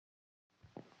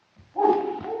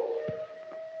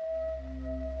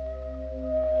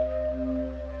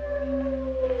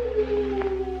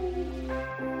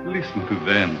listen to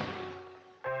them.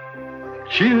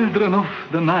 Children of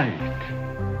the night.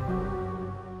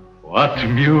 What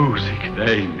music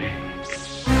they make.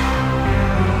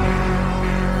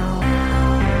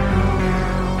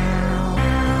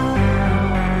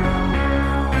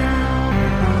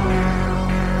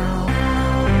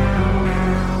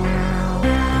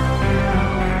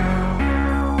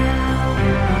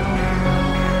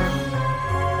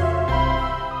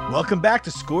 Welcome back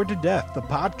to Scored to Death, the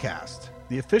podcast,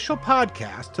 the official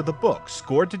podcast to the book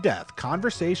Scored to Death,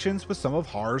 Conversations with Some of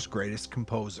Horror's Greatest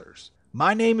Composers.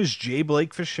 My name is J.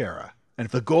 Blake Fischera, and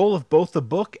the goal of both the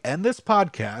book and this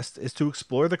podcast is to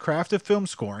explore the craft of film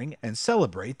scoring and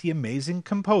celebrate the amazing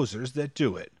composers that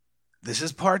do it. This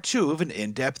is part 2 of an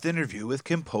in-depth interview with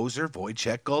composer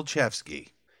Wojciech Golczewski.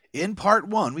 In part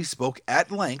 1, we spoke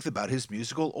at length about his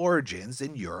musical origins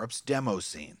in Europe's demo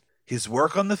scene, his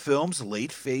work on the film's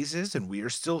late phases and We Are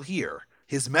Still Here,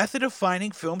 his method of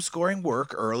finding film scoring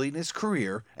work early in his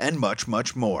career, and much,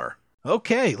 much more.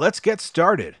 Okay, let's get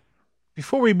started.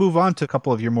 Before we move on to a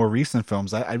couple of your more recent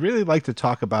films, I'd really like to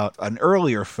talk about an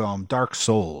earlier film, Dark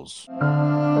Souls.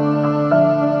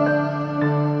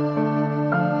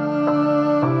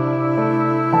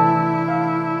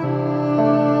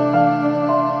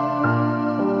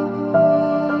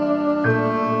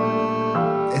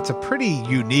 It's a pretty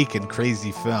unique and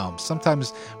crazy film.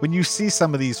 Sometimes when you see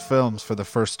some of these films for the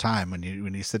first time, when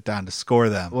you sit down to score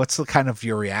them, what's the kind of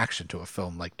your reaction to a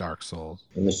film like Dark Souls?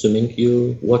 I'm assuming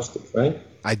you watched it, right?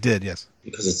 I did, yes.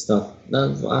 Because it's not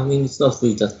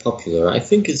really that popular. I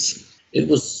think it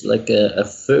was like a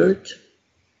third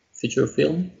feature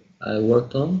film I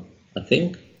worked on, I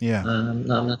think. Yeah. I'm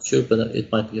not sure, but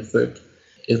it might be a third.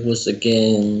 It was,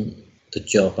 again, the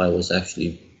job I was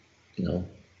actually,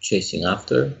 chasing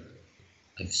after.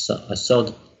 I saw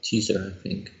the teaser, I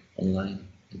think, online,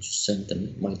 and just sent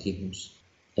them my demos,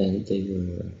 and they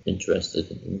were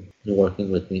interested in working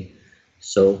with me.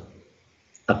 So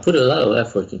I put a lot of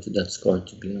effort into that score,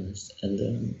 to be honest,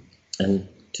 and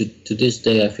to this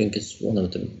day, I think it's one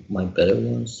of my better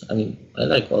ones. I mean, I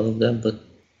like all of them, but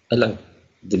I like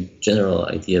the general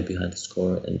idea behind the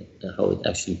score and how it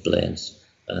actually blends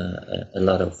a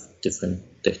lot of different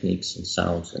techniques and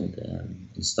sounds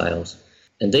and styles.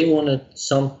 And they wanted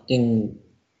something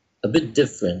a bit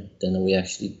different than we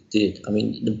actually did. I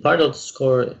mean, the part of the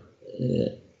score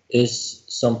is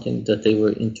something that they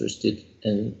were interested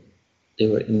in. They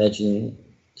were imagining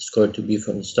the score to be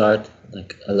from the start,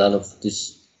 like a lot of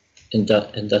this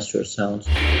industrial sounds.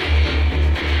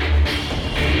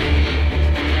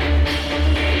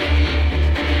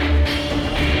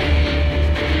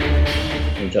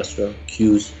 Industrial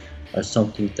cues are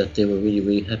something that they were really,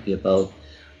 really happy about.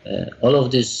 All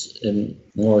of this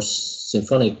more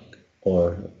symphonic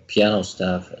or piano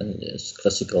stuff and this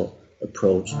classical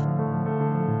approach.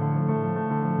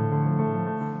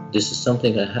 This is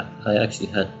something I actually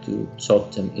had to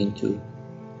talk them into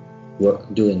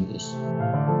doing this.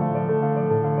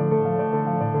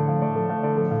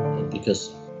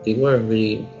 Because they weren't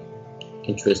really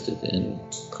interested in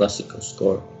classical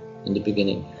score in the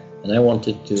beginning. And I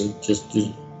wanted to just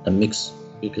do a mix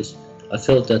because I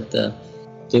felt that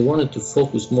they wanted to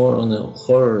focus more on the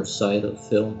horror side of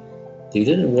film. They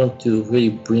didn't want to really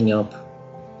bring up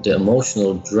the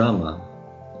emotional drama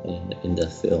in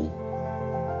that film.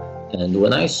 And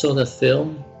when I saw that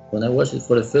film, when I watched it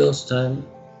for the first time,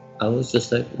 I was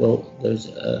just like, well, there's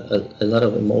a lot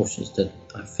of emotions that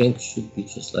I think should be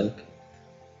just like,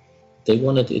 they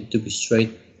wanted it to be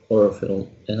straight horror film,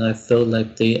 and I felt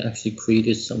like they actually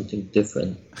created something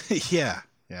different. Yeah.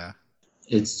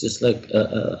 It's just like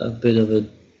a bit of a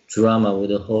drama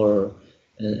with a horror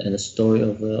and a story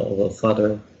of a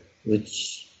father,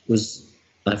 which was,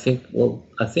 I think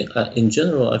in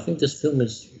general, I think this film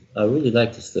is, I really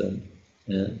like this film.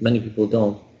 Many people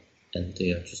don't, and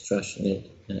they are just trashing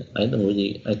it.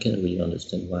 I can't really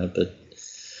understand why, but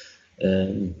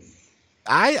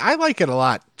I like it a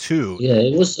lot too. Yeah,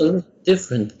 it was a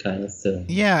different kind of film.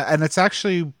 Yeah, and it's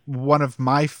actually one of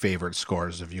my favorite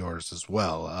scores of yours as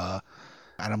well.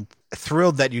 And I'm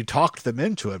thrilled that you talked them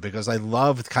into it because I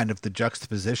loved kind of the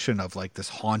juxtaposition of like this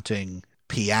haunting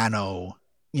piano,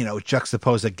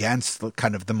 juxtaposed against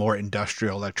kind of the more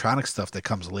industrial electronic stuff that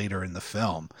comes later in the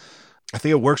film. I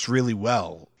think it works really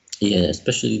well. Yeah,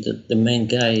 especially the main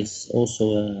guy is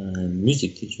also a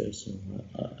music teacher, so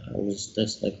I was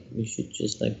just like, we should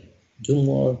just like do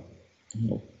more,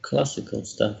 classical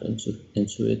stuff into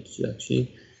it to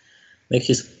actually make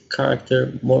his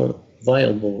character more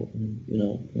viable,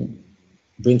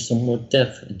 bring some more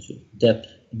depth into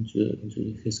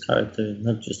his character,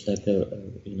 not just like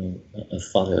a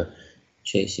father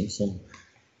chasing some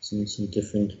some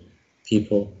different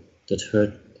people that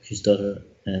hurt his daughter,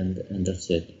 and that's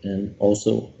it. And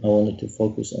also, I wanted to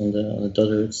focus on the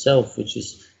daughter itself, which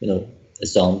is, a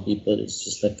zombie, but it's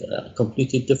just like a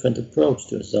completely different approach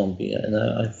to a zombie. And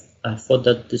I thought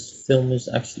that this film was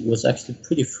actually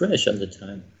pretty fresh at the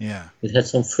time. Yeah, it had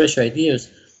some fresh ideas.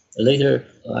 Later,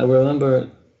 I remember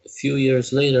a few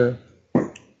years later, a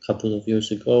couple of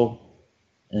years ago,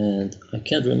 and I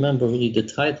can't remember really the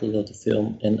title of the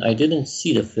film, and I didn't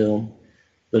see the film,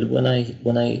 but when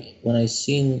I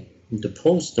seen the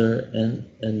poster and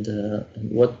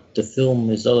what the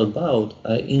film is all about,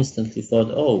 I instantly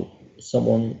thought, oh,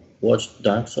 someone watched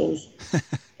Dark Souls,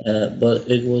 but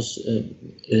it was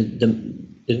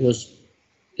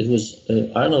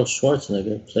Arnold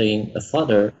Schwarzenegger playing a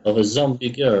father of a zombie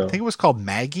girl. I think it was called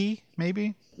Maggie,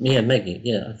 maybe. Yeah, Maggie.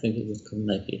 Yeah, I think it was called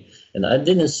Maggie. And I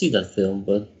didn't see that film,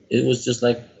 but it was just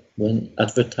like when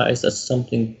advertised as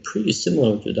something pretty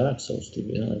similar to Dark Souls, to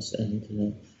be honest.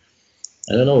 And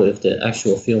I don't know if the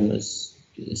actual film is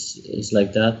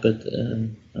like that, but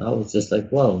I was just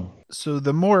like, wow. So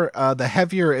the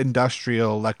heavier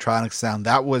industrial electronic sound,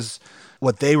 that was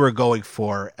what they were going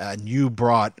for, and you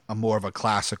brought a more of a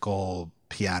classical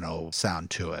piano sound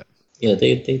to it. Yeah,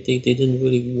 they didn't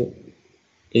really.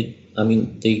 They let me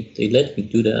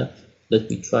do that, let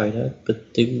me try that,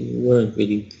 but they weren't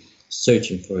really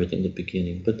searching for it in the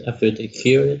beginning. But after they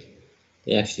hear it,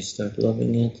 they actually start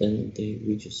loving it, and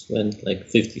we just went like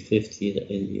 50-50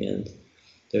 in the end.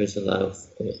 There's a lot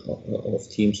of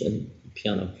themes and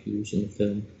piano cues in the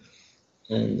film,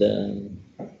 and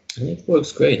it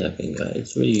works great. I think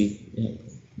it's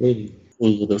really cool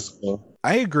little score.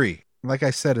 I agree. Like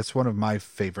I said, it's one of my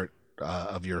favorite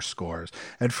of your scores.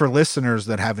 And for listeners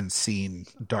that haven't seen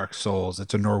Dark Souls,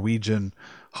 it's a Norwegian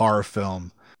horror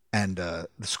film, and the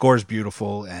score is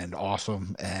beautiful and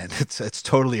awesome, and it's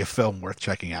totally a film worth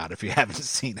checking out if you haven't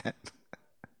seen it.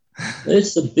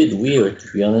 It's a bit weird,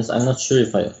 to be honest. I'm not sure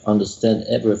if I understand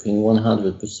everything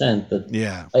 100%, but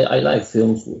yeah, I like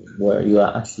films where you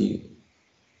are actually,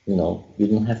 you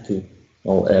don't have to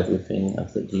know everything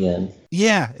at the end.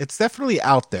 Yeah, it's definitely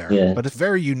out there, yeah. But it's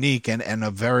very unique and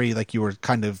a very, like you were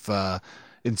kind of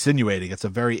insinuating, it's a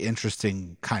very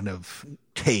interesting kind of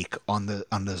take on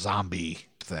the zombie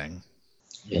thing.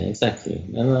 Yeah, exactly.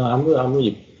 And I'm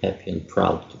really happy and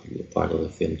proud to be a part of the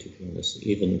film, to be honest.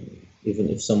 Even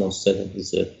if someone said it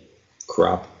is a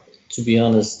crap, to be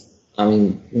honest, I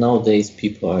mean, nowadays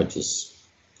people are just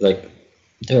like,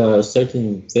 there are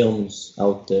certain films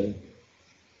out there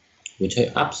which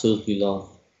I absolutely love.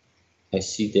 I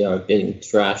see they are getting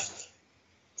trashed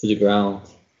to the ground,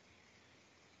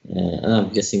 and I'm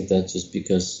guessing that just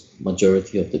because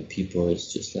majority of the people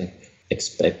is just like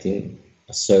expecting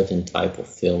a certain type of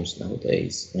films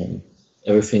nowadays, and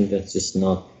everything that's just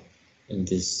not in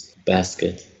this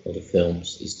basket of the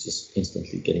films is just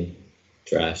instantly getting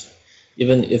trashed.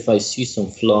 Even if I see some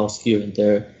flaws here and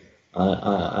there,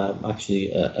 I'm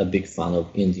actually a big fan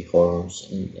of indie horrors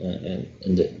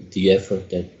and the effort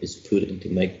that is put into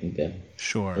making them.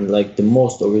 Sure. And like the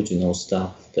most original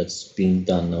stuff that's being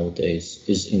done nowadays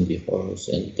is indie horrors,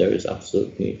 and there is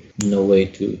absolutely no way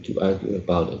to argue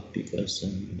about it, because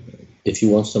if you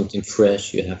want something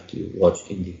fresh, you have to watch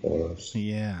indie horrors.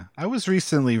 Yeah. I was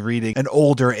recently reading an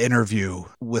older interview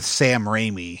with Sam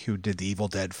Raimi, who did the Evil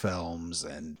Dead films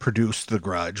and produced The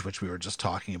Grudge, which we were just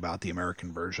talking about, the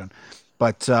American version.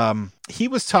 But he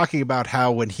was talking about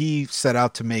how when he set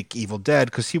out to make Evil Dead,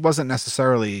 because he wasn't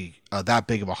necessarily that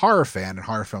big of a horror fan, and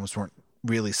horror films weren't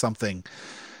really something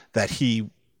that he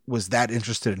was that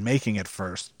interested in making at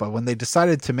first. But when they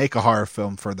decided to make a horror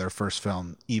film for their first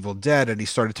film, Evil Dead, and he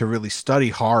started to really study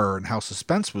horror and how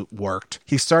suspense worked,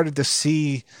 he started to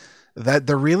see that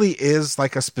there really is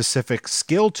like a specific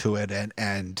skill to it,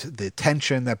 and the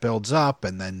tension that builds up,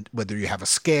 and then whether you have a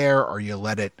scare or you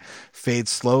let it fade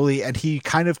slowly. And he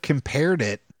kind of compared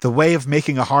it, the way of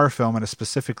making a horror film and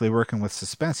specifically working with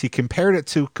suspense, he compared it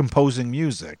to composing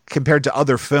music compared to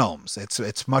other films.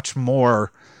 It's much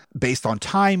more based on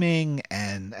timing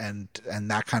and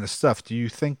that kind of stuff. Do you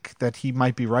think that he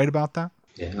might be right about that?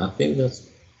 Yeah, I think that's,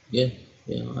 yeah,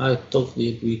 I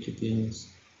totally agree, to be honest.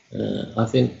 I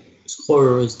think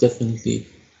horror is definitely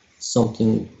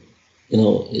something,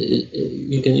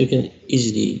 you can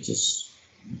easily just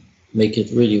make it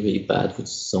really, really bad with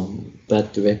some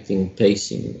bad directing,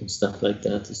 pacing and stuff like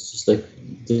that. It's just like,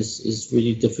 this is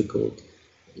really difficult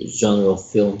genre of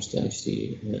films to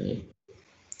actually,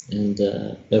 and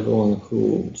everyone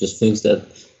who just thinks that,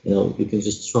 you can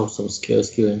just throw some scares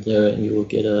here and there and you will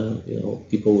get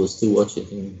people will still watch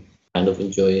it and kind of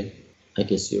enjoy it. I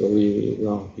guess you're really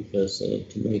wrong, because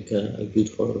to make a good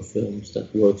horror films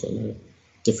that works on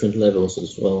different levels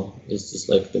as well is just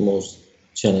like the most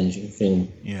challenging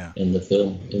thing in the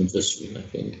film industry. I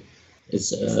think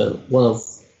it's one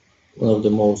of the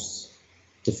most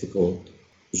difficult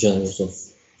genres of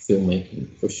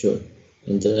filmmaking for sure,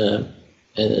 and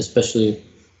especially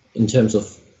in terms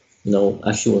of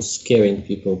actual scaring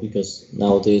people, because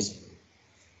nowadays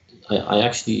I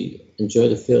actually enjoy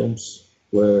the films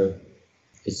where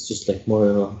it's just like more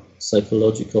of a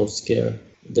psychological scare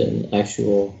than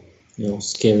actual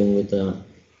scaring with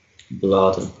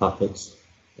blood and puppets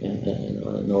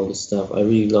and all this stuff. I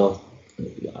love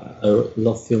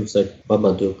films like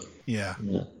Babadook,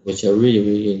 which I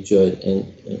really enjoyed, and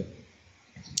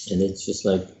it's just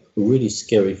like a really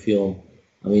scary film.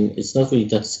 I mean, it's not really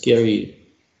that scary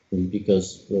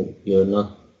because you're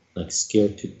not like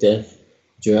scared to death.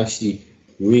 You're actually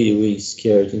really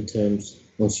scared in terms,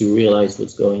 once you realize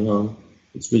what's going on,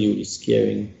 it's really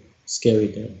scary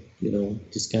that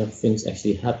these kind of things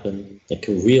actually happen, like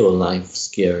a real life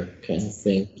scare kind of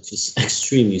thing, which is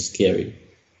extremely scary,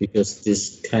 because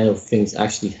this kind of things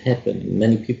actually happen.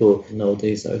 Many people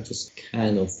nowadays are just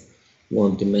kind of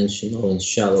one-dimensional and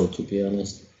shallow, to be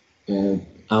honest. And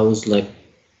I was like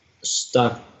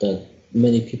stuck that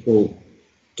many people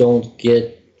don't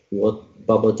get what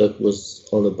Babadook was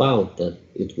all about, that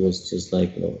it was just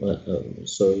like,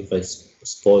 sorry if I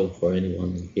spoil for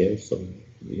anyone here, so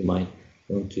you might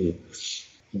want to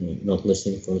not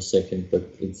listen for a second, but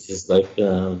it's just like,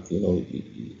 that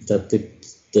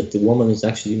the woman is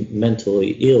actually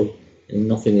mentally ill and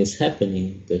nothing is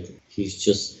happening, that he's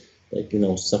just like,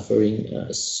 suffering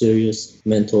a serious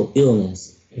mental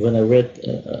illness. When I read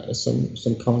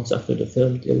some comments after the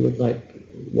film, they were like,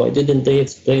 why didn't they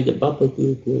explain the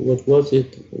Babadook? What was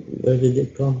it? Where did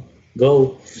it go?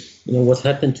 What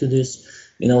happened to this?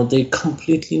 They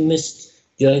completely missed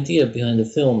the idea behind the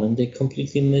film, and they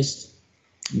completely missed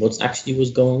what actually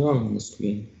was going on the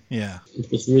screen. Yeah.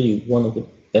 It was really one of the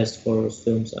best horror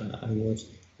films I watched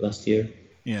last year.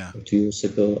 Yeah. Or 2 years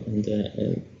ago, and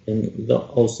it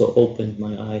also opened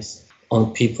my eyes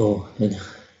on people, and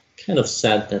kind of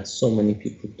sad that so many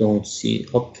people don't see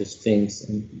obvious things,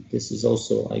 and this is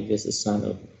also, I guess, a sign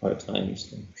of our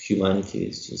times. Humanity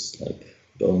is just like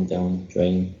going down the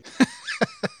drain.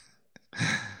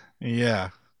 Yeah.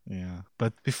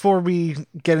 But before we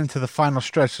get into the final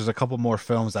stretch, there's a couple more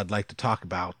films I'd like to talk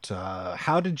about.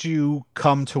 How did you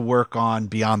come to work on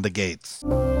Beyond the Gates?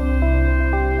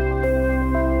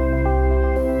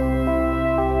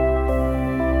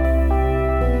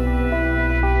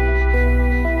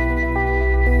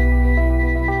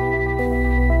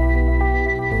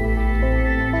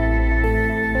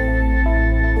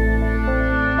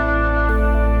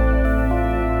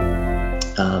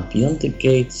 Beyond the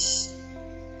Gates,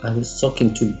 I was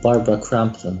talking to Barbara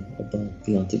Crampton about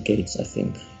Beyond the Gates, I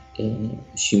think.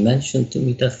 She mentioned to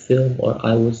me that film, or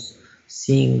I was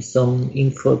seeing some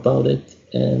info about it,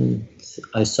 and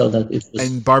I saw that it was...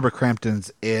 And Barbara Crampton's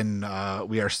in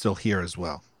We Are Still Here as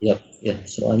well. Yep.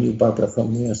 So I knew Barbara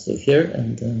from We Are Still Here,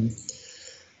 and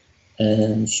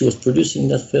she was producing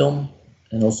that film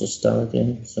and also starred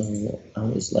in. So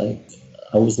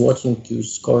I was watching to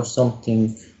score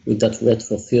something with that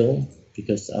retro film,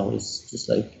 because I was just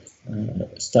like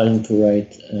starting to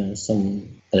write some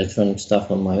electronic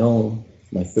stuff on my own,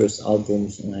 my first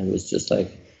albums, and I was just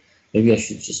like, maybe I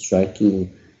should just try to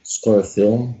score a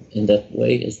film in that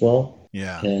way as well.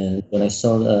 Yeah. And when I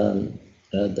saw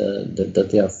that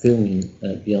they are filming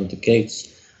Beyond the Gates,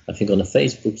 I think on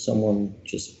Facebook someone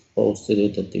just posted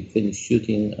it that they finished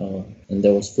shooting, and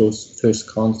there was first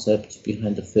concept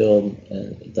behind the film,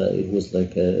 that it was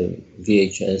like a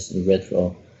VHS and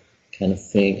retro kind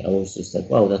of thing. I was just like,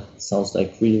 wow, that sounds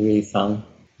like really fun.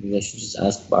 Maybe I should just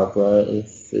ask Barbara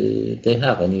if they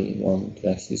have anyone to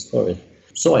actually score it.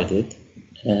 So I did,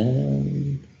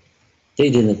 and they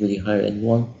didn't really hire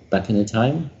anyone back in the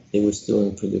time. They were still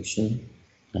in production.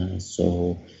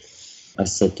 So I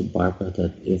said to Barbara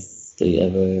that if they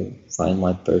ever find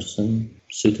my person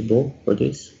suitable for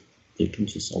this, they can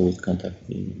just always contact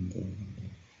me, and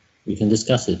we can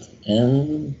discuss it.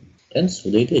 And so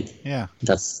they did. Yeah.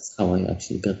 That's how I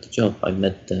actually got the job. I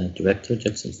met the director,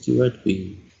 Jackson Stewart.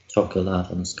 We talk a lot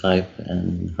on Skype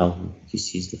and how he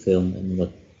sees the film and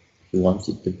what he wants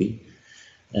it to be.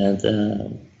 And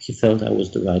he felt I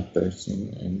was the right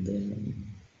person. And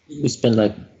we spent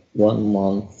like 1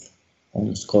 month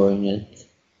on scoring it.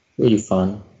 Really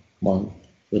fun month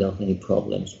without any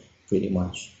problems, pretty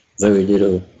much. Very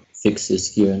little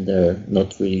fixes here and there,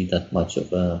 not really that much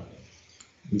of a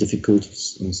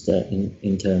difficulties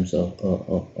in terms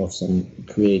of some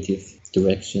creative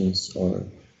directions or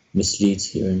misleads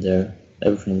here and there.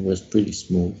 Everything was pretty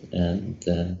smooth, and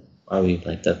I really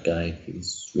like that guy.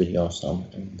 He's really awesome,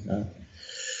 and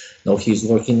now he's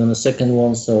working on a second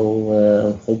one,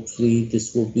 so hopefully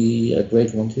this will be a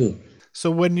great one too. So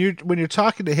when you're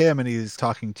talking to him and he's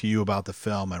talking to you about the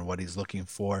film and what he's looking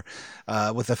for,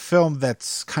 with a film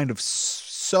that's kind of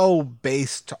so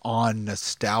based on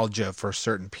nostalgia for a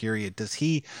certain period, does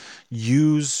he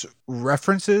use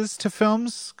references to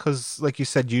films? Because, like you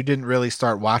said, you didn't really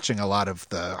start watching a lot of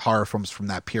the horror films from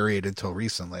that period until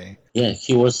recently. Yeah,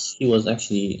 he was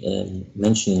actually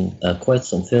mentioning quite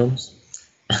some films.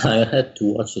 I had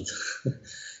to watch it.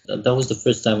 That was the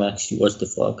first time I actually watched The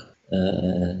Fog.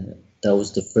 That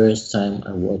was the first time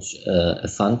I watched a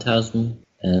Phantasm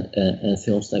and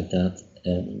films like that.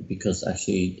 Because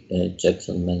actually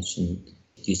Jackson mentioned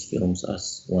these films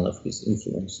as one of his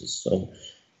influences. So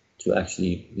to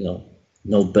actually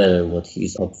know better what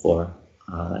he's up for,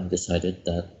 I decided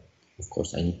that of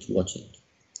course I need to watch it.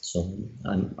 So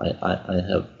I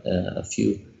have a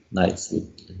few nights with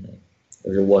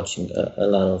rewatching a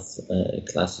lot of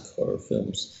classic horror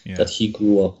films that he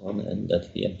grew up on and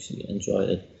that he actually enjoyed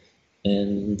it.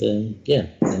 And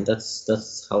and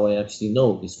that's how I actually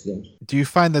know these films. Do you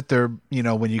find that they're,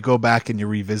 when you go back and you're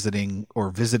revisiting or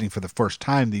visiting for the first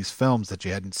time these films that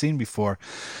you hadn't seen before,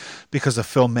 because a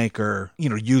filmmaker,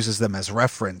 uses them as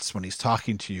reference when he's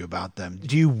talking to you about them,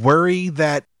 do you worry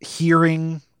that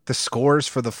hearing the scores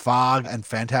for The Fog and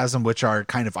Phantasm, which are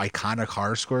kind of iconic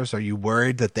horror scores, are you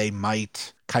worried that they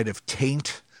might kind of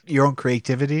taint your own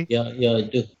creativity? Yeah, I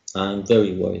do. I'm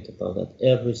very worried about that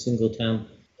every single time.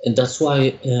 And that's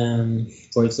why,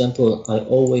 for example, I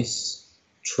always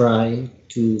try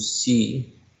to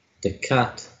see the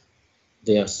cut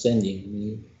they are sending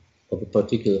me of a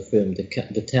particular film, the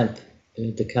cut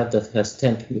that has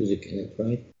temp music in it,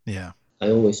 right? Yeah.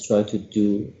 I always try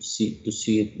to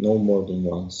see it no more than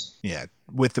once. Yeah,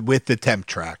 with the temp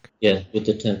track. Yeah, with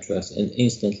the temp tracks, and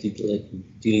instantly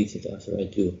delete it after I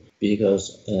do,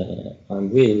 because I'm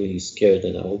really scared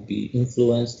that I will be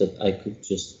influenced, that I could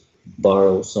just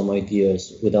borrow some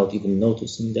ideas without even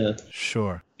noticing that.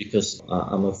 Sure. Because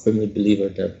I'm a firm believer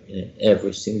that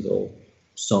every single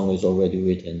song is already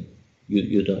written.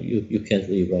 You can't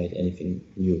really write anything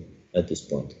new at this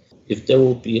point. If there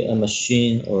will be a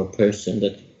machine or a person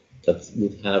that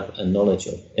would have a knowledge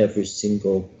of every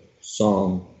single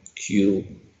song, cue,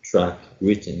 track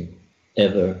written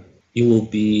ever, you will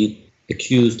be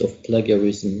accused of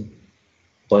plagiarism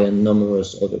by a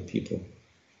numerous other people.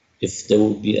 If there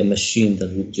will be a machine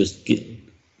that would just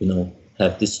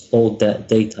have this all that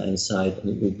data inside, and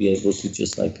it will be able to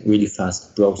just really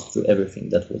fast browse through everything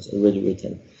that was already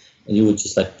written, and you would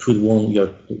just put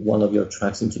one of your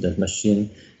tracks into that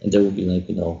machine, and there will be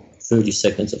 30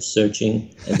 seconds of searching,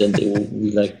 and then there will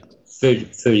be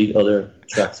 30 other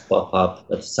tracks pop up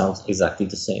that sounds exactly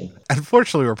the same.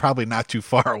 Unfortunately, we're probably not too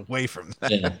far away from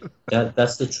that. Yeah,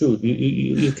 that's the truth.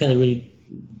 You can't really.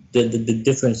 The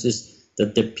difference is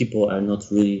that the people are not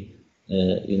really,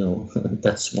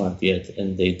 that smart yet,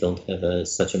 and they don't have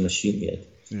such a machine yet.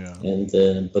 Yeah.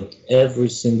 And but every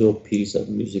single piece of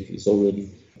music is already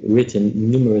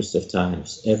written numerous of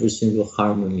times. Every single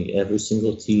harmony, every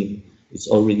single theme, it's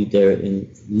already there in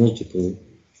multiple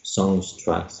songs,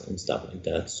 tracks, and stuff like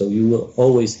that. So you will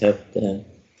always have the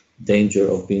danger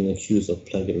of being accused of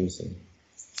plagiarism.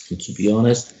 And to be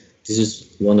honest, this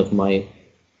is one of my,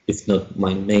 if not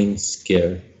my main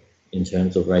scare in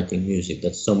terms of writing music,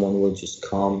 that someone will just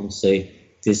come and say,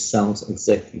 this sounds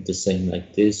exactly the same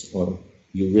like this, or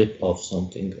you rip off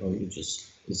something, or this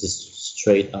is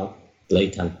straight up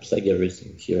blatant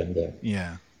plagiarism here and there.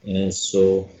 Yeah. And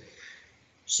so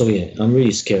yeah, I'm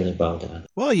really scared about that.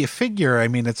 Well, you figure,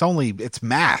 it's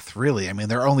math, really.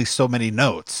 There are only so many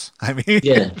notes.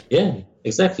 Yeah,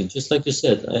 exactly. Just like you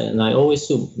said. And I always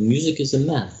say music is a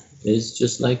math. It's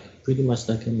just pretty much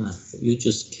like a math. You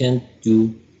just can't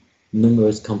do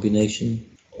numerous combination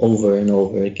over and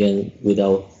over again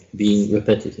without being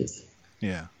repetitive.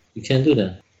 Yeah. You can't do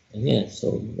that. And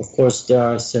so of course there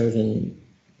are certain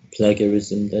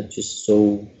plagiarism that just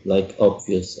so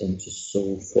obvious and just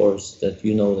so forced that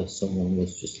that someone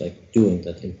was just doing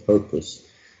that in purpose.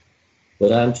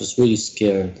 But I'm just really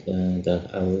scared that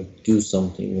I will do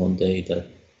something one day that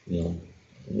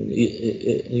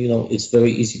it's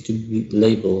very easy to be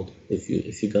labeled if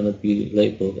you're gonna be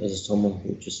labeled as someone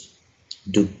who just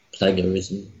do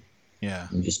plagiarism. Yeah.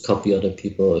 And just copy other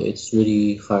people. It's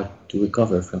really hard to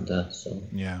recover from that. So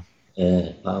yeah.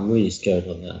 I'm really scared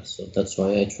of that. So that's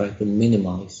why I try to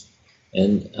minimize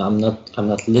and I'm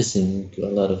not listening to a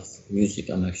lot of music.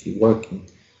 I'm actually working.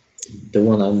 The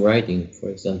one I'm writing, for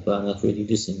example, I'm not really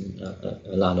listening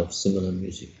a lot of similar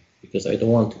music because I don't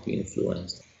want to be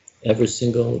influenced. Every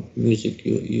single music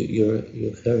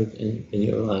you heard in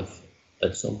your life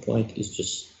at some point is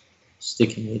just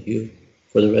sticking with you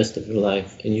for the rest of your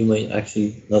life, and you may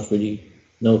actually not really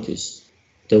notice.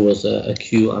 There was a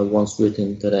cue I once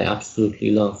written that I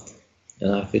absolutely loved,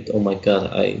 and I thought, oh my god,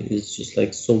 it's just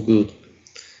like so good.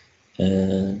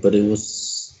 But it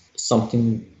was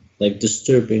something like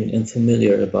disturbing and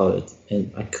familiar about it,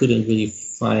 and I couldn't really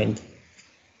find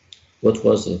what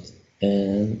was it.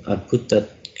 And I put that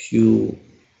cue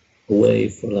away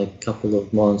for like a couple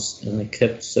of months, and I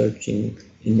kept searching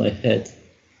in my head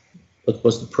what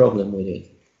was the problem with it.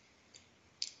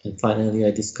 And finally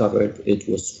I discovered it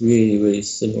was really, really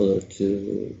similar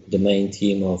to the main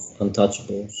theme of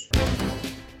Untouchables.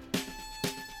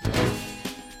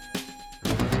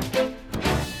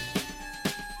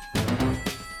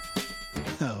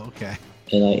 Oh, okay.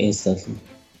 And I instantly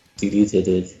deleted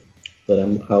it. But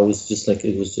I was just like,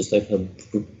 it was just like a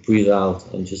breathe out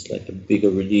and just like a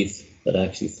bigger relief that I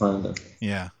actually found it.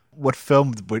 Yeah. What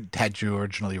film had you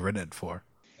originally written it for?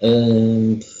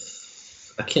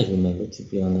 I can't remember, to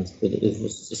be honest, but it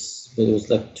was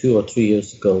like 2 or 3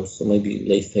 years ago, so maybe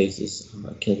late phases.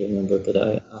 I can't remember, but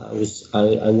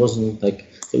I wasn't like,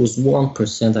 there was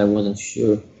 1% I wasn't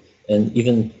sure, and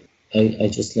even I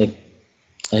just like,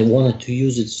 I wanted to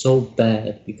use it so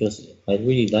bad because I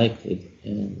really liked it,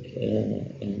 and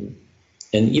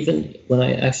even when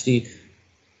I actually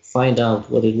find out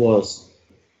what it was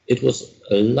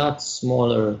a lot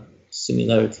smaller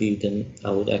similarity than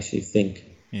I would actually think.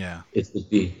 Yeah. It would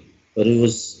be, but it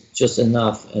was just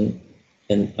enough, and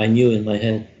I knew in my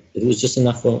head it was just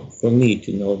enough for me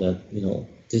to know that, you know,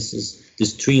 these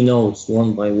 3 notes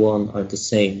one by one are the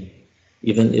same,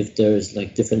 even if there is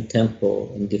like different tempo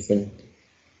and different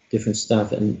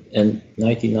stuff, and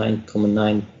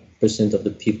 99.9% of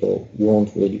the people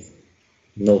won't really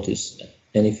notice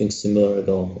anything similar at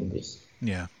all in this.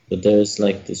 Yeah. But there's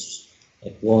like this,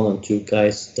 like 1 or 2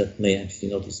 guys that may actually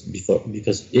notice it before,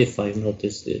 because if I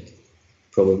noticed it,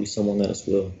 probably someone else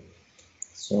will.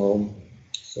 So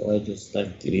I just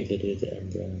like deleted it,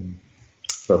 and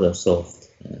problem solved.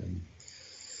 And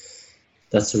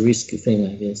that's a risky thing,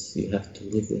 I guess. You have to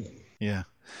live with. Yeah.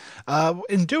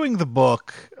 In doing the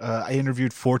book, I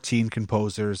interviewed 14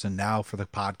 composers, and now for the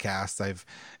podcast, I've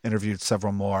interviewed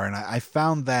several more. And I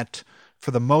found that for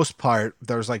the most part,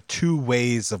 there's like 2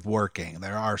 ways of working.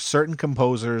 There are certain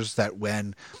composers that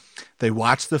when they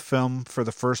watch the film for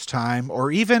the first time, or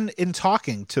even in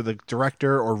talking to the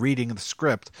director or reading the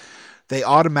script, they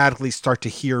automatically start to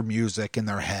hear music in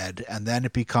their head, and then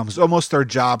it becomes almost their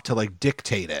job to like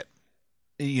dictate it,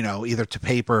 you know, either to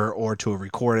paper or to a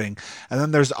recording. And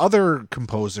then there's other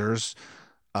composers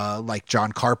like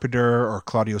John Carpenter or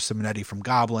Claudio Simonetti from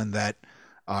Goblin that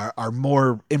are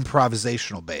more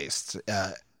improvisational based.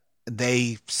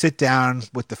 They sit down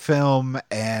with the film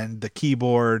and the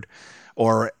keyboard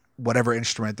or whatever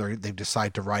instrument they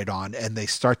decide to write on, and they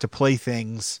start to play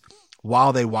things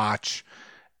while they watch,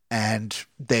 and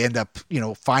they end up, you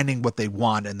know, finding what they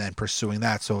want and then pursuing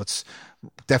that. So it's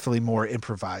definitely more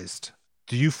improvised.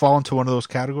 Do you fall into one of those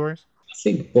categories? I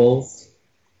think both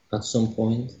at some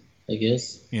point, I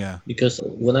guess. Yeah. Because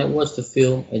when I watch the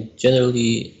film, I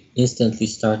generally instantly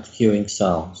start hearing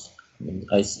sounds. I mean,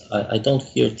 I don't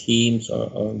hear themes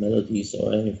or melodies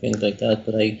or anything like that,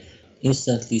 but I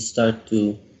instantly start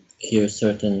to hear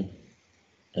certain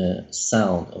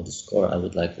sound of the score I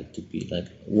would like it to be. Like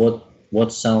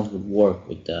what sound would work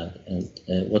with that, and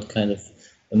what kind of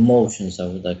emotions I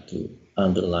would like to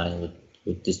underline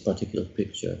with this particular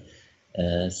picture.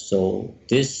 So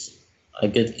this I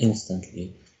get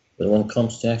instantly. But when it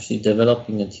comes to actually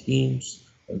developing a themes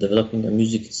or developing the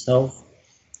music itself,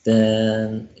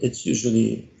 then it's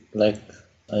usually like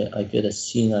I get a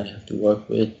scene I have to work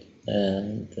with,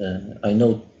 and I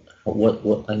know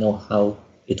what I know how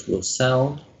it will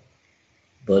sound,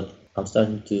 but I'm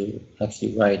starting to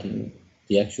actually writing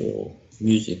the actual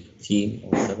music theme or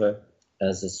whatever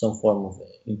as some form of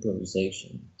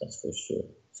improvisation. That's for sure.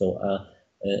 So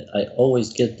I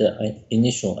always get the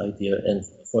initial idea, and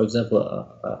for example,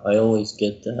 I always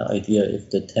get the idea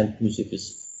if the temp music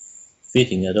is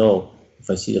fitting at all. If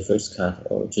I see the first cut,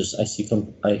 or just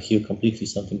I hear completely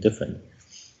something different.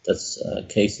 That's a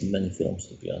case in many films,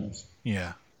 to be honest.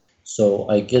 Yeah. So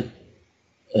I get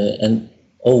and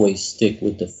always stick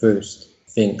with the first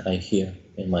thing I hear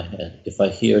in my head. If I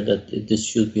hear that this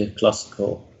should be a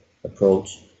classical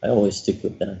approach, I always stick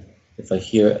with that. If I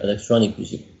hear electronic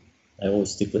music, I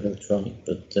always stick with electronic,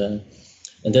 but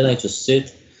and then I just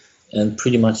sit and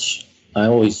pretty much I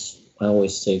always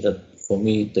say that for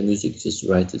me the music just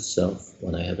writes itself.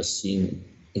 When I have a scene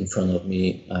in front of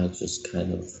me, I just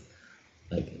kind of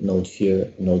like note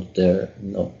here, note there,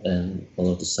 note, and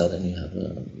all of a sudden you have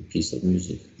a piece of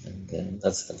music, and then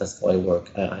that's how I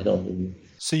work. I don't really.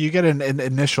 So you get an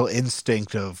initial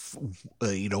instinct of,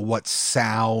 what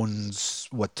sounds,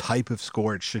 what type of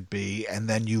score it should be, and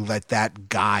then you let that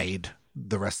guide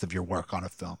the rest of your work on a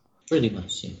film. Pretty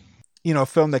much, yeah. A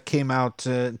film that came out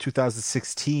in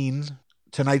 2016,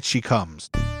 Tonight She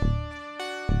Comes.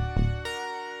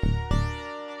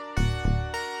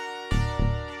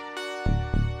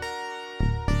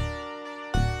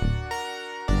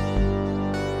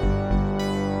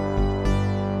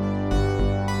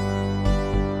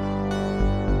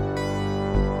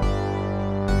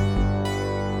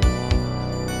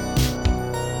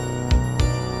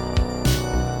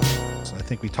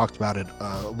 I think we talked about it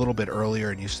a little bit earlier,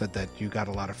 and you said that you got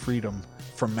a lot of freedom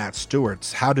from Matt Stewart.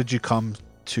 How did you come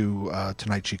to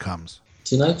Tonight She Comes?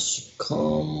 Tonight She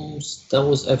Comes, that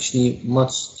was actually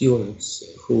Matt Stewart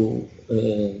who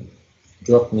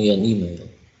dropped me an email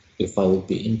if I would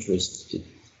be interested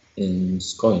in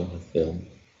scoring the film.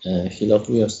 He loved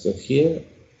We Are Still Here,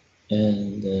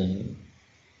 and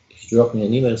he dropped me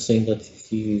an email saying that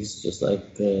he's just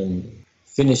like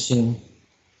finishing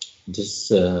this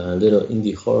little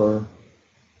indie horror,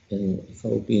 and if I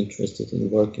would be interested in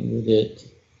working with it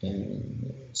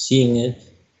and seeing it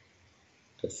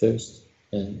at first,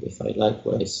 and if I like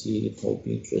what I see, if I would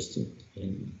be interested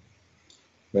in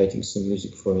writing some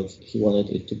music for it. He wanted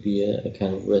it to be a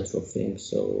kind of retro thing,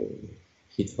 so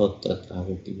he thought that I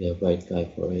would be the right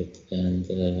guy for it.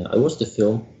 And I watched the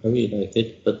film, I really liked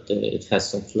it, but it has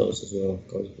some flaws as well, of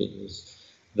course. It was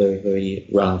very, very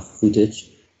raw footage,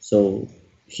 so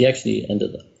he actually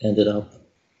ended up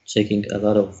taking a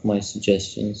lot of my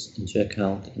suggestions into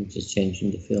account and just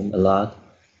changing the film a lot.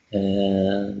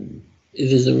 And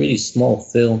it is a really small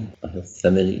film. I have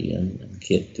family and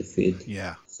kid to feed.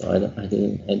 Yeah. So I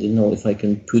didn't know if I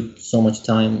can put so much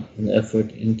time and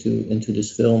effort into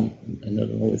this film, and I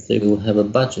don't know if they will have a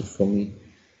budget for me.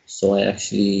 So I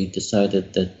actually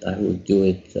decided that I would do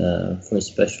it for a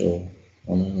special.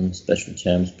 On special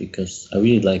terms, because I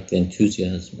really liked the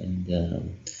enthusiasm,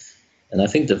 and I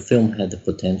think the film had the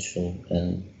potential,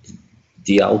 and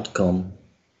the outcome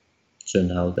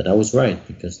turned out that I was right,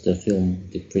 because the film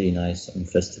did pretty nice on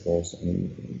festivals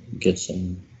and get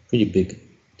some pretty big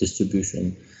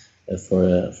distribution for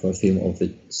a film of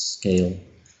its scale.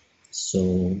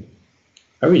 So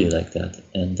I really like that,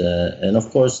 and of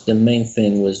course the main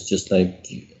thing was just like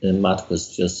Matt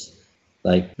was just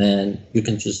like, man, you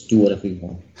can just do whatever you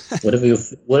want.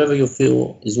 Whatever you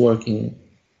feel is working,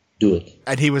 do it.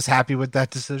 And he was happy with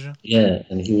that decision? Yeah,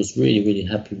 and he was really, really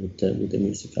happy with the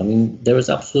music. I mean, there was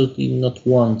absolutely not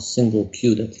one single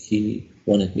cue that he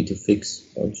wanted me to fix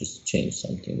or just change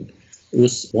something. It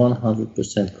was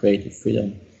 100% creative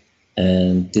freedom,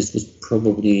 and this was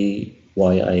probably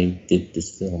why I did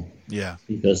this film. Yeah.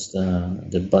 Because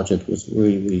the budget was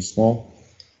really, really small.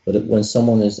 But when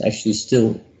someone is actually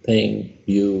still paying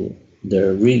you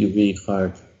their really, really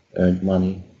hard-earned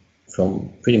money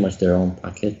from pretty much their own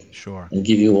pocket, sure, and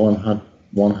give you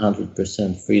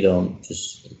 100% freedom,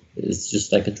 it's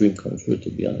just like a dream come true, to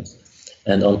be honest.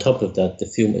 And on top of that, the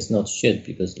film is not shit,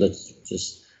 because let's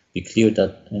just be clear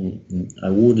that I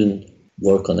wouldn't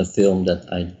work on a film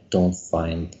that I don't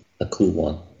find a cool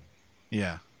one.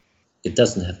 Yeah. It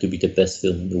doesn't have to be the best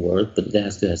film in the world, but it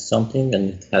has to have something,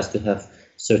 and it has to have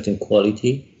certain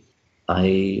quality.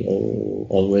 I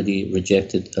already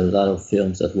rejected a lot of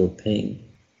films that were paying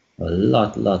a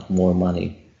lot more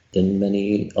money than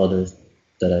many others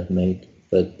that I've made,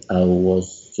 but I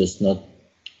was just not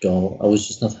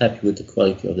happy with the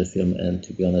quality of the film, and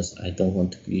to be honest, I don't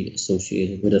want to be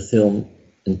associated with a film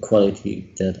and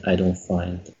quality that I don't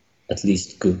find at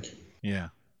least good. Yeah.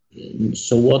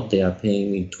 So what, they are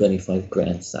paying me 25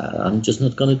 grand. I'm just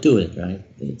not going to do it, right?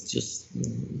 It's just,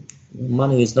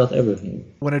 money is not everything.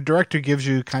 When a director gives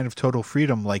you kind of total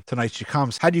freedom, like Tonight She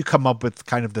Comes, how do you come up with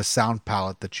kind of the sound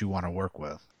palette that you want to work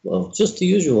with? Well, just the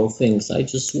usual things. I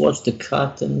just watch the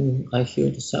cut and I hear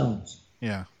the sounds.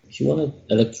 Yeah. If you wanted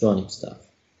electronic stuff,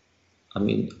 I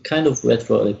mean, kind of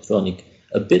retro electronic,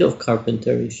 a bit of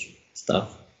Carpenter-ish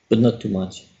stuff, but not too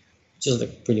much. Just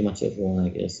like pretty much everyone, I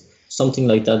guess. Something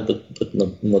like that, but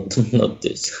not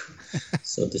this.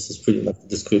 So this is pretty much the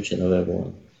description of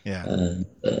everyone. Yeah.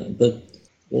 But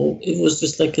well, it was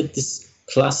just like this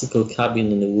classical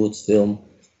cabin in the woods film.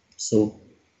 So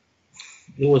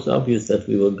it was obvious that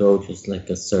we would go just like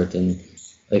a certain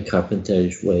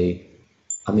Carpenter-ish way.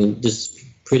 I mean, this is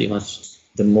pretty much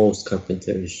the most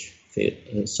Carpenterish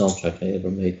soundtrack I ever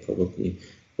made, probably.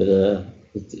 But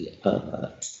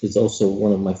it's also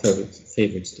one of my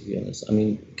favorites, to be honest. I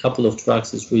mean, a couple of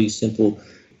tracks is really simple.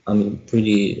 I mean,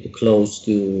 pretty close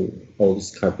to all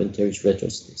this Carpenterish retro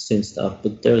synth stuff,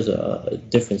 but there's a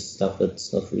different stuff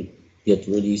that's not yet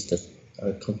released that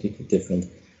are completely different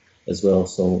as well.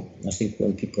 So I think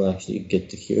when people actually get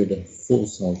to hear the full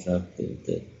soundtrack,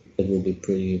 it will be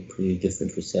pretty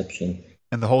different reception.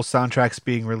 And the whole soundtrack's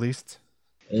being released?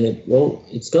 Well,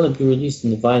 it's gonna be released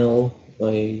in the vinyl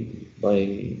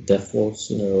by default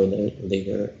sooner or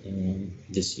later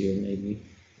this year, maybe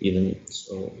even.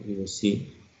 So we will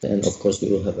see. And of course, we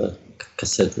will have a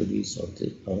cassette release of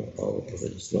it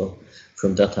as well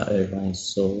from Data Airlines.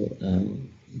 So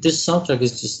this soundtrack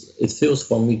is it feels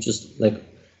for me just like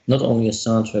not only a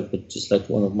soundtrack, but just like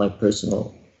one of my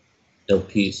personal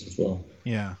LPs as well.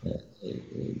 Yeah.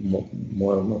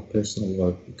 More and more personal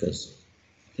work, because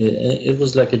it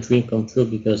was like a dream come true,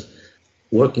 because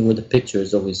working with a picture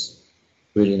is always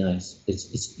really nice.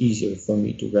 It's easier for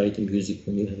me to write the music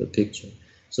when you have a picture.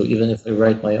 So even if I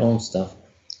write my own stuff,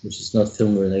 which is not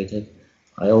film related,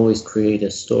 I always create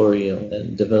a story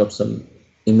and develop some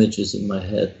images in my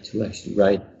head to actually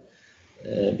write,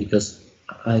 because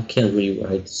I can't really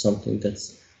write something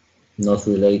that's not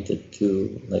related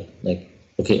to like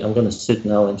okay, I'm gonna sit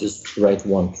now and just write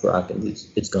one track and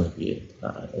it's gonna be it.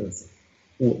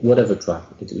 Whatever track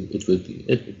it would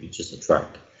be just a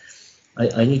track.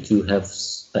 I need to have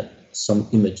some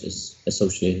images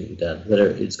associated with that, whether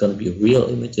it's going to be real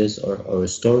images or a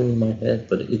story in my head,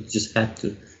 but it just had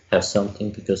to have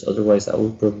something, because otherwise I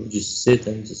would probably just sit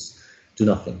and just do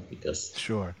nothing, because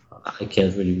sure, I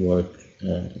can't really work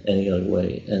any other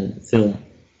way. And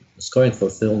scoring for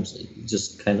films, it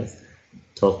just kind of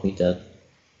taught me that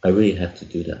I really have to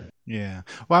do that. Yeah.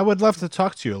 Well, I would love to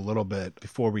talk to you a little bit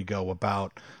before we go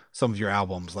about some of your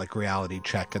albums like Reality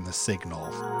Check and The Signal.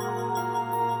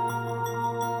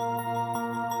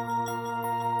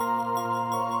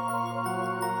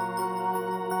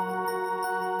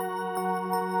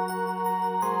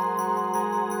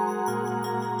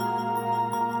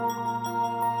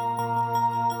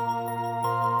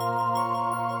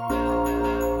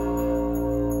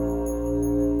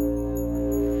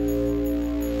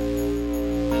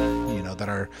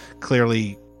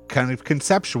 Clearly kind of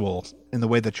conceptual in the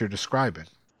way that you're describing.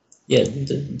 Yeah,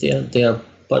 they are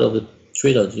part of the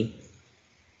trilogy,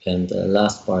 and the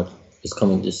last part is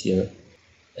coming this year,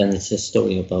 and it's a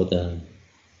story about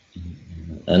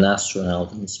an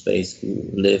astronaut in space who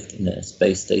lived in a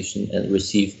space station and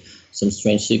received some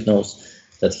strange signals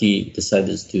that he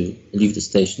decided to leave the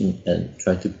station and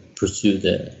try to pursue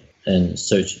and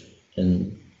search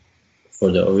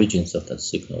for the origins of that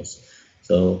signals.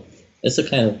 So it's a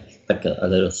kind of like a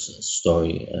little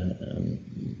story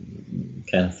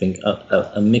kind of thing,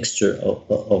 a mixture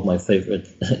of my favorite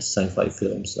sci-fi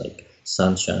films like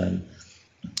Sunshine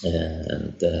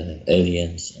and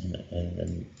Aliens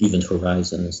and Event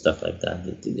Horizon and stuff like that.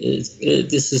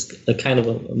 This is a kind of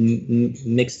a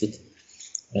mixed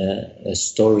a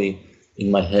story in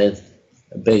my head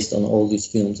based on all these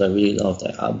films I really loved,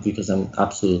 because I'm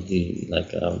absolutely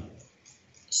like a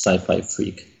sci-fi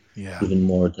freak. Yeah. Even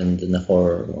more than the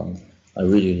horror one. I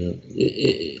really,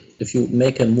 if you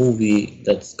make a movie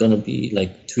that's gonna be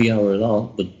like 3 hours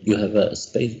long, but you have a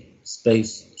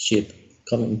spaceship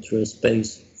coming through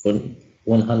space for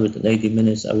 180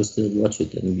 minutes, I will still watch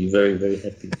it and be very, very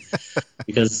happy.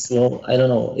 Because, well, I don't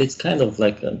know, it's kind of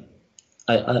like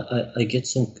I get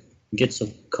so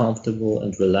comfortable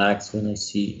and relaxed when I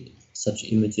see such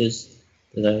images,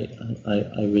 that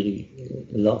I really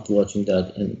loved watching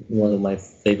that. And one of my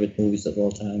favorite movies of all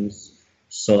time is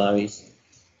Solaris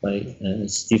by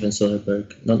Steven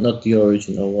Soderbergh. Not the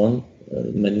original one.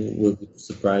 Many will be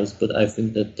surprised, but I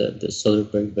think that the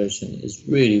Soderbergh version is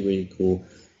really, really cool.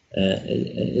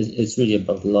 It's really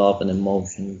about love and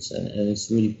emotions, and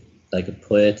it's really like a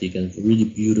poetic and really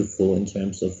beautiful in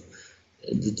terms of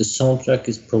the soundtrack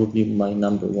is probably my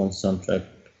number one soundtrack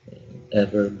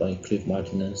ever by Cliff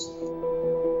Martinez.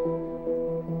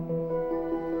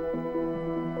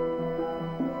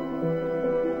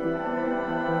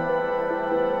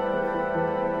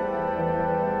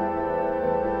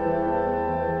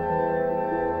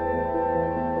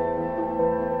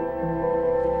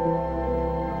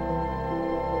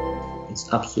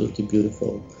 It's absolutely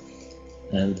beautiful,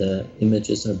 and the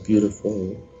images are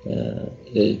beautiful.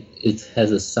 It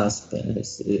has a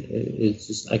suspense. It's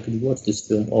just, I could watch this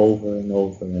film over and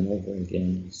over and over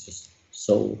again. It's just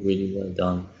so really well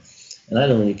done. And I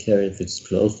don't really care if it's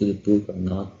close to the book or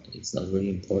not. It's not really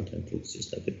important. It's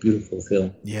just like a beautiful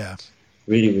film. Yeah.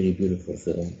 Really, really beautiful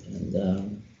film.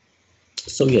 And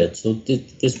so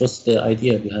this was the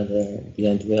idea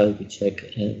behind Reality Check.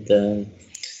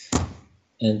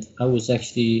 And I was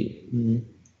actually,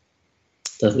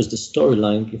 that was the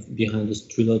storyline behind this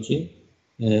trilogy.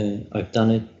 I've done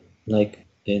it like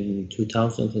in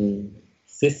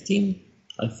 2015,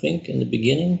 I think, in the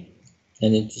beginning.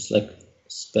 And it just like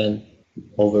spent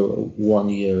over 1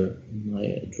 year in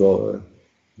my drawer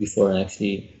before I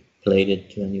actually played it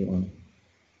to anyone.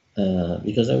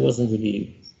 Because I wasn't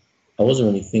really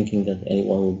thinking that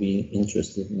anyone would be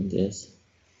interested in this.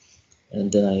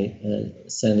 And then I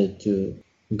sent it to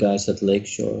guys at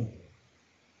Lakeshore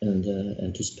and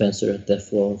to Spencer at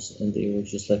Death Walls, and they were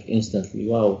just like instantly,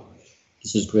 wow,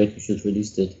 this is great, we should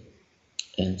release it.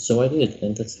 And so I did,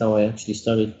 and that's how I actually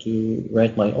started to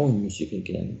write my own music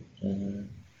again.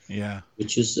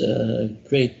 Which is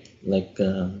great. Like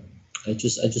I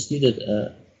just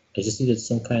needed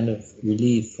some kind of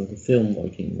relief from the film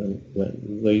working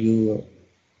where you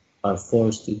are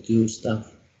forced to do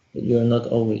stuff that you're not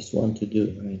always want to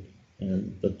do, right?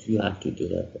 But you have to do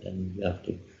that, and you have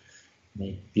to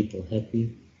make people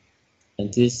happy.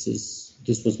 And this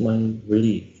was my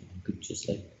relief. I could just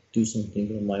like do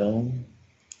something on my own,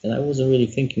 and I wasn't really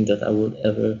thinking that I would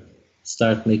ever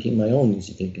start making my own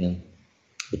music again.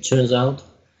 It turns out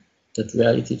that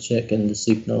Reality Check and The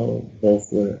Signal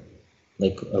both were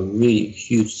like a really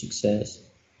huge success,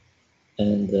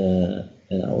 and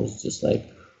I was just like,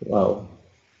 wow,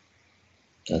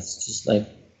 that's just like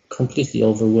completely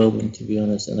overwhelming, to be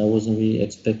honest. And I wasn't really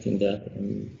expecting that.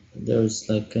 And there's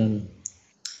like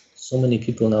so many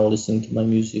people now listening to my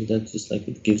music that just like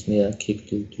it gives me a kick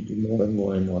to do more and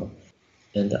more and more.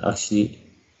 And actually,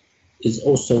 it's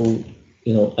also,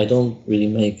 you know, I don't really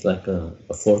make like a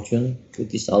fortune with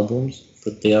these albums,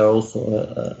 but they are also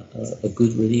a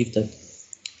good relief that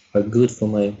are good for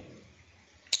my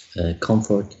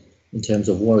comfort in terms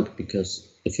of work, because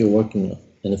if you're working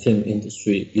in the film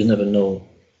industry, you never know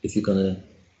if you're gonna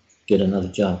get another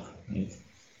job, right?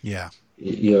 Yeah.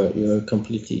 You're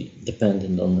completely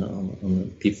dependent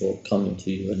on people coming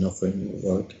to you and offering you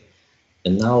work.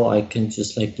 And now I can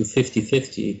just like do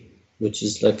 50-50, which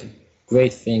is like a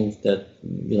great thing that,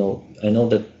 you know, I know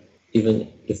that even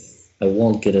if I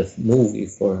won't get a movie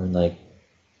for like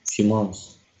a few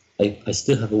months, I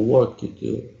still have a work to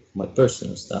do, my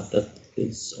personal stuff. That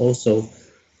is also,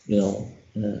 you know,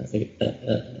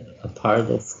 a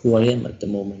part of who I am at the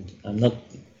moment. I'm not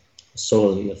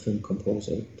solely a film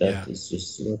composer that is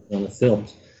just working on the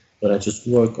films, but I just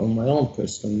work on my own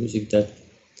personal music that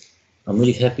I'm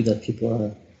really happy that people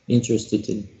are interested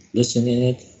in listening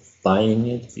it, buying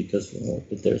it, because, you know,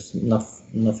 there's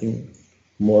nothing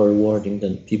more rewarding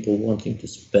than people wanting to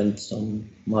spend some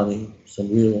money, some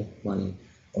real money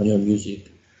on your music,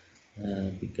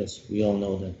 because we all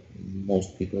know that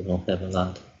most people don't have a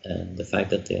lot, and the fact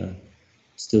that they are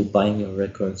still buying your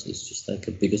records is just like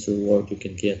the biggest reward you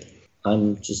can get.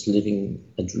 I'm just living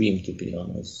a dream, to be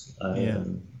honest.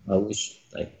 I wish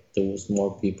like there was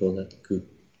more people that could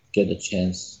get a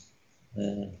chance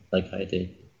like I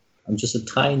did. I'm just a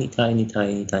tiny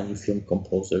film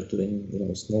composer doing, you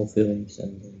know, small films,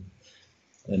 and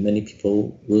many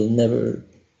people will never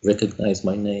recognize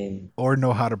my name or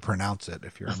know how to pronounce it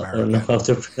if you're American. Or know how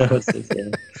to pronounce it,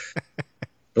 yeah.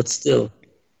 But still,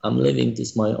 I'm living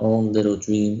this my own little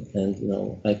dream, and, you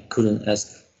know, I couldn't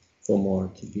ask for more,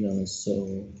 to be honest.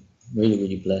 So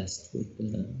really blessed with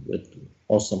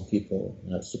awesome people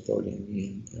supporting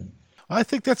me. I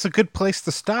think that's a good place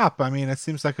to stop. I mean, it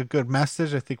seems like a good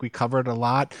message. I think we covered a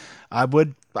lot. I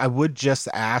would just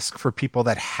ask for people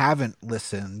that haven't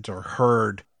listened or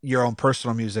heard your own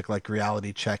personal music, like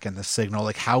Reality Check and The Signal,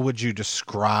 like how would you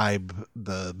describe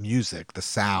the music, the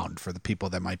sound, for the people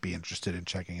that might be interested in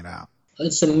checking it out?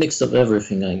 It's a mix of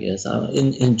everything, I guess.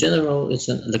 In general, it's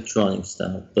an electronic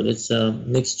stuff, but it's a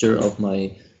mixture of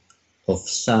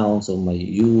sounds of my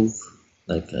youth.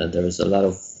 Like there's a lot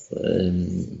of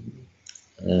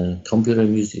computer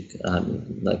music,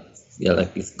 like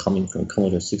coming from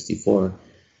Commodore 64,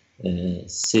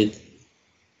 SID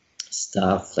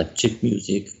stuff, like chip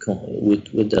music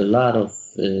with a lot of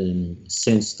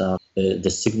synth stuff. The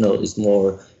Signal is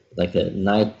more like a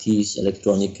 90s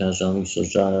electronica, Jean-Michel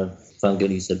Jarre,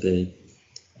 Vangelis a bit.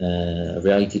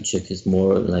 Reality Check is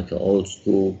more like an old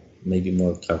school, maybe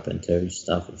more Carpenter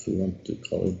stuff, if you want to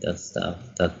call it that stuff.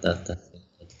 That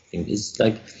thing is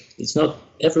like, it's not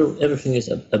everything is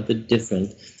a bit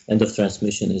different. End of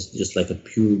Transmission is just like a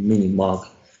pure mini Moog,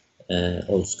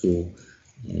 old school.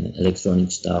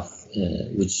 electronic stuff,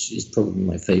 which is probably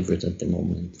my favorite at the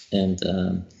moment. And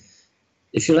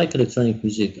if you like electronic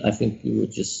music, I think you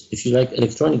would just, if you like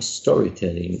electronic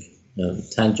storytelling,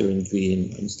 Tangerine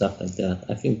Dream and stuff like that,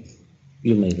 I think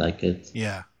you may like it.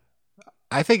 Yeah.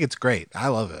 I think it's great. I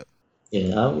love it.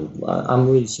 Yeah, I'm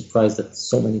really surprised that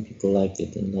so many people like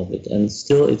it and love it. And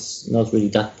still, it's not really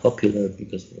that popular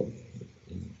because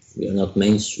we are not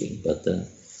mainstream, but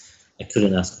I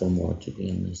couldn't ask for more, to be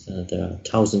honest. There are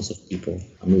thousands of people.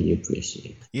 I really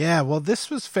appreciate it. Yeah, well, this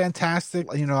was fantastic.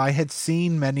 You know, I had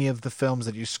seen many of the films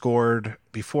that you scored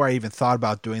before I even thought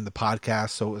about doing the podcast,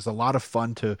 so it was a lot of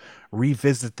fun to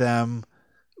revisit them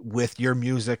with your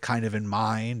music kind of in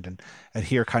mind and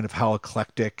hear kind of how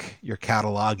eclectic your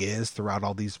catalog is throughout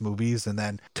all these movies, and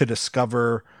then to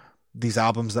discover these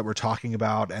albums that we're talking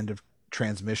about, End of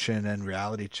Transmission and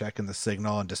Reality Check and The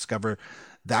Signal, and discover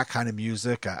that kind of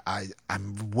music.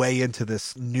 I'm way into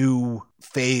this new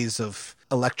phase of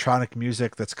electronic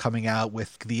music that's coming out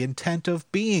with the intent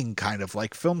of being kind of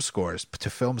like film scores to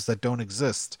films that don't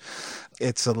exist.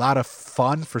 It's a lot of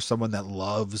fun for someone that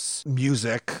loves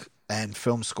music and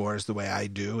film scores the way I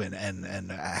do, and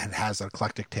has an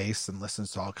eclectic taste and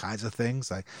listens to all kinds of things.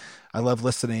 I love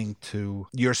listening to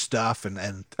your stuff,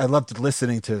 and I loved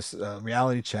listening to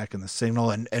Reality Check and The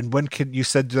Signal. And when you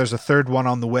said there's a third one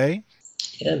on the way?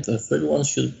 Yeah, the third one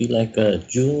should be like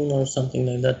June or something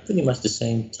like that. Pretty much the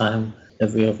same time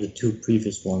every of the two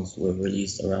previous ones were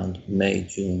released, around May,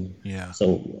 June. Yeah.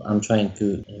 So I'm trying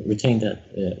to retain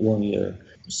that 1 year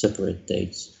separate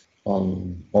dates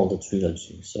on all the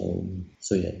trilogy. So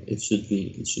yeah, it should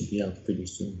be out pretty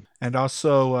soon. And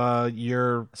also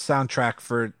your soundtrack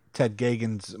for Ted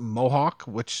Gagan's Mohawk,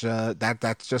 which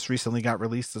that's just recently got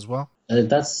released as well.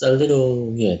 That's a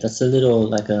little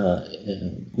like a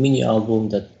mini album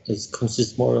that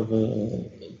consists more of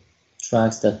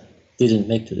tracks that didn't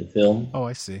make to the film. Oh,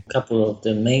 I see. A couple of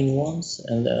the main ones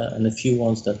and a few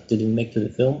ones that didn't make to the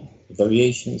film,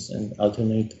 variations and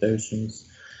alternate versions.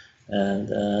 And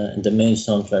the main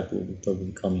soundtrack will be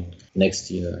probably coming next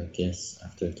year, I guess,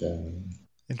 after the...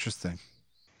 Interesting.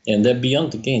 And then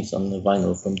Beyond the Games on the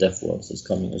vinyl from Death Works is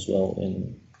coming as well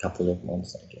in a couple of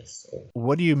months, I guess. So.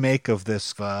 What do you make of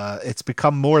this? It's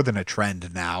become more than a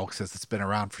trend now, since it's been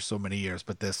around for so many years,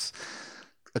 but this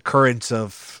occurrence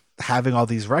of having all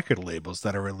these record labels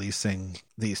that are releasing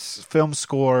these film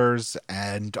scores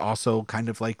and also kind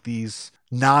of like these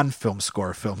non-film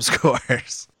score film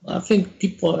scores. I think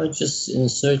people are just in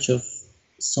search of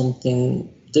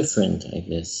something different, I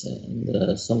guess,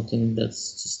 and something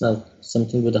that's just not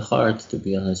something with a heart, to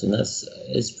be honest. And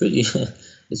it's pretty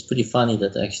it's pretty funny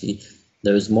that actually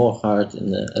there is more heart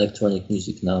in the electronic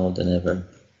music now than ever,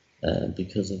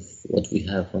 because of what we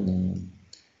have on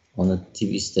the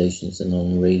TV stations and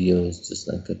on radio. Is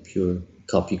just like a pure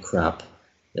copy crap.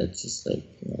 That's just like,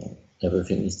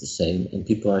 everything is the same, and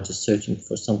people are just searching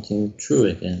for something true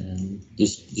again. And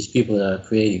these people that are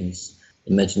creating these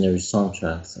imaginary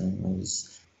soundtracks and all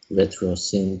these retro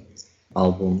synth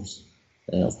albums.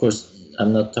 Of course,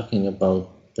 I'm not talking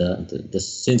about the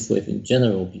synthwave in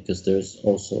general, because there's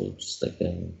also just like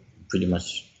pretty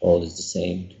much all is the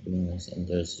same, to be honest. And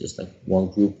there's just like one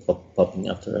group popping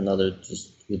after another,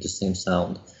 just with the same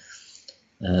sound.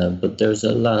 But there's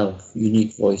a lot of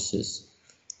unique voices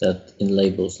that in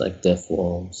labels like Death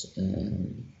Works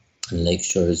and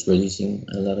Lakeshore is releasing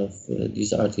a lot of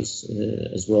these artists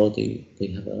as well. They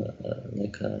have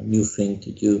a new thing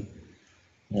to do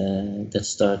that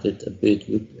started a bit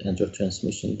with End of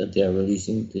Transmission, that they are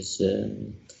releasing this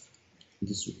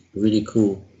really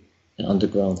cool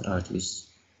underground artists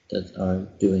that are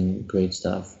doing great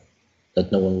stuff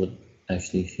that no one would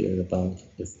actually hear about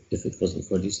if it wasn't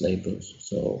for these labels.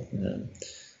 So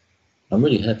I'm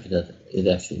really happy that it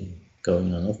actually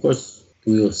going on. Of course,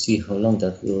 we will see how long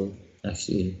that will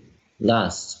actually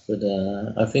last, but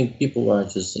I think people are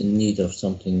just in need of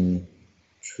something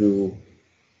true,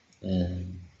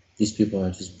 and these people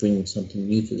are just bringing something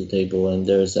new to the table, and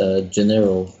there's a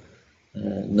general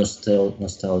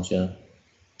nostalgia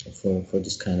for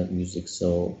this kind of music.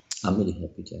 So I'm really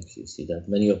happy to actually see that.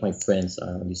 Many of my friends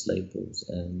are on these labels,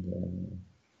 and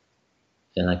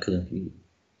I couldn't be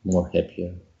more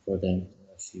happier for them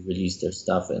to actually release their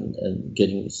stuff and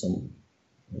getting some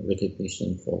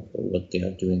recognition for what they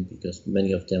are doing, because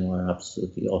many of them are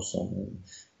absolutely awesome.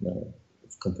 And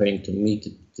comparing to me,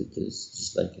 it's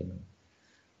just like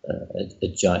a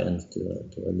giant to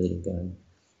a little guy.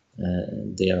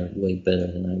 And they are way better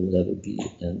than I will ever be,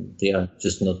 and they are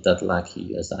just not that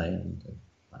lucky as I am.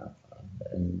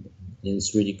 And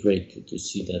it's really great to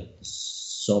see that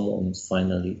someone is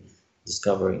finally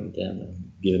discovering them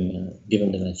and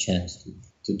giving them a chance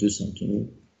to do something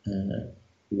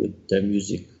with their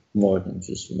music more than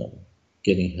just,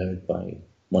 getting heard by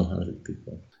 100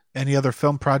 people. Any other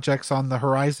film projects on the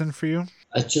horizon for you?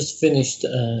 I just finished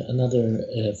another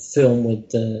film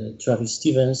with Travis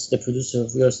Stevens, the producer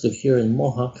of We Are Still Here in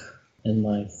Mohawk, and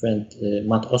my friend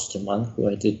Matt Osterman, who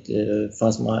I did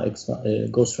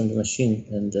Phasma, Ghost from the Machine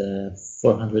and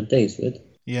 400 Days with.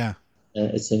 Yeah.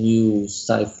 It's a new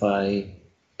sci-fi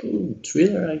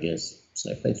thriller, I guess.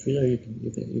 Sci-fi thriller, you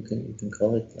can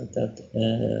call it like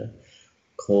that.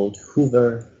 Called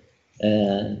Hoover.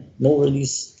 No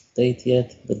release date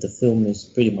yet, but the film is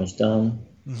pretty much done.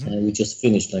 Mm-hmm. We just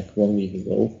finished like 1 week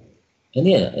ago.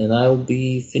 And I'll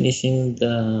be finishing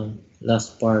the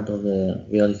last part of the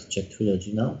Reality Check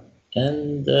trilogy now.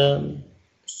 And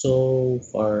so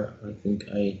far, I think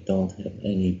I don't have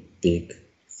any big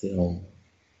film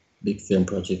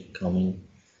project coming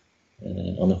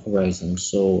on the horizon.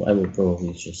 So I will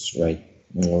probably just write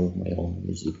more of my own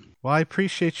music. Well, I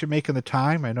appreciate you making the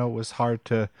time. I know it was hard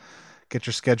to get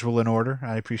your schedule in order.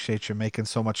 I appreciate you making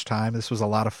so much time. This was a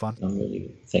lot of fun. I'm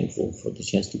really thankful for the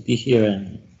chance to be here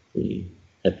and really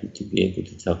happy to be able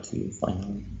to talk to you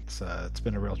finally. It's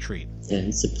been a real treat. Yeah,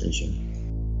 it's a pleasure.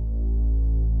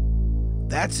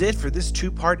 That's it for this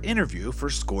 2-part interview for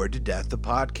Scored to Death, the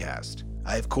podcast.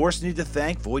 I, of course, need to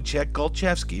thank Wojciech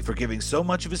Golczewski for giving so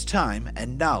much of his time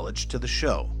and knowledge to the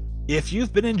show. If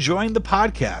you've been enjoying the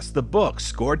podcast, the book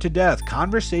Scored to Death,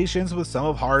 Conversations with Some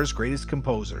of Horror's Greatest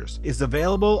Composers is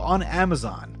available on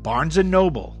Amazon, Barnes &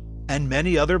 Noble, and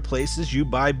many other places you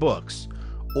buy books.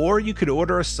 Or you could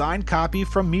order a signed copy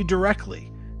from me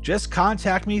directly. Just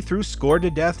contact me through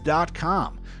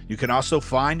scoredtodeath.com. You can also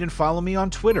find and follow me on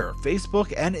Twitter,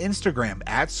 Facebook, and Instagram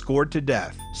at Scored to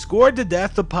Death. Scored to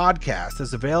Death, the podcast,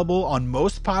 is available on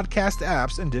most podcast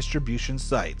apps and distribution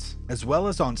sites, as well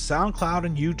as on SoundCloud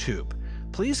and YouTube.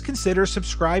 Please consider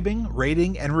subscribing,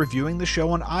 rating, and reviewing the show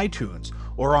on iTunes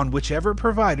or on whichever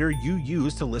provider you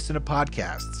use to listen to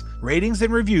podcasts. Ratings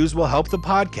and reviews will help the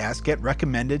podcast get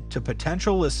recommended to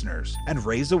potential listeners and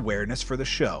raise awareness for the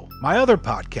show. My other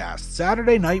podcast,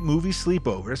 Saturday Night Movie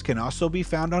Sleepovers, can also be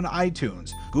found on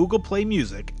iTunes, Google Play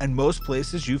Music, and most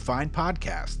places you find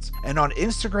podcasts, and on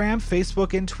Instagram,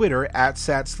 Facebook, and Twitter at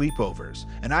Sat Sleepovers.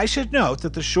 And I should note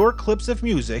that the short clips of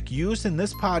music used in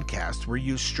this podcast were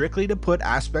used strictly to put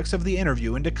aspects of the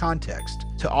interview into context,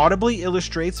 to audibly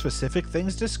illustrate specific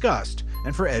things discussed,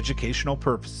 and for educational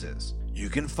purposes. You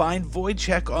can find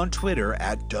Wojciech on Twitter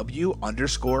at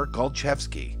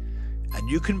W_Golczewski, and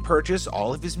you can purchase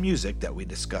all of his music that we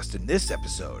discussed in this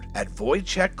episode at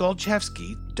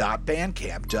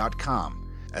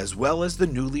wojciechgolczewski.bandcamp.com, as well as the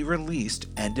newly released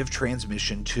End of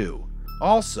Transmission 2.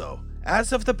 Also,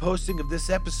 as of the posting of this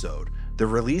episode, the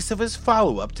release of his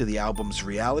follow-up to the albums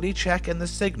Reality Check and The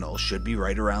Signal should be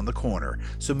right around the corner,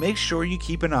 so make sure you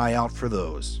keep an eye out for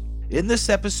those. In this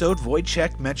episode,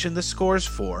 Wojciech mentioned the scores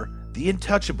for The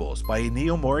Untouchables by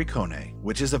Ennio Morricone,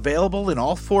 which is available in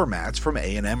all formats from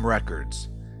A&M Records,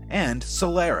 and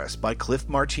Solaris by Cliff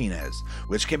Martinez,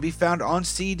 which can be found on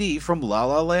CD from La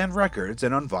La Land Records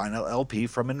and on vinyl LP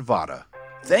from Invada.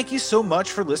 Thank you so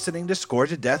much for listening to Scored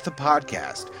to Death, the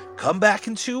podcast. Come back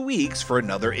in 2 weeks for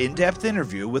another in-depth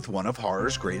interview with one of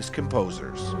horror's greatest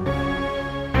composers.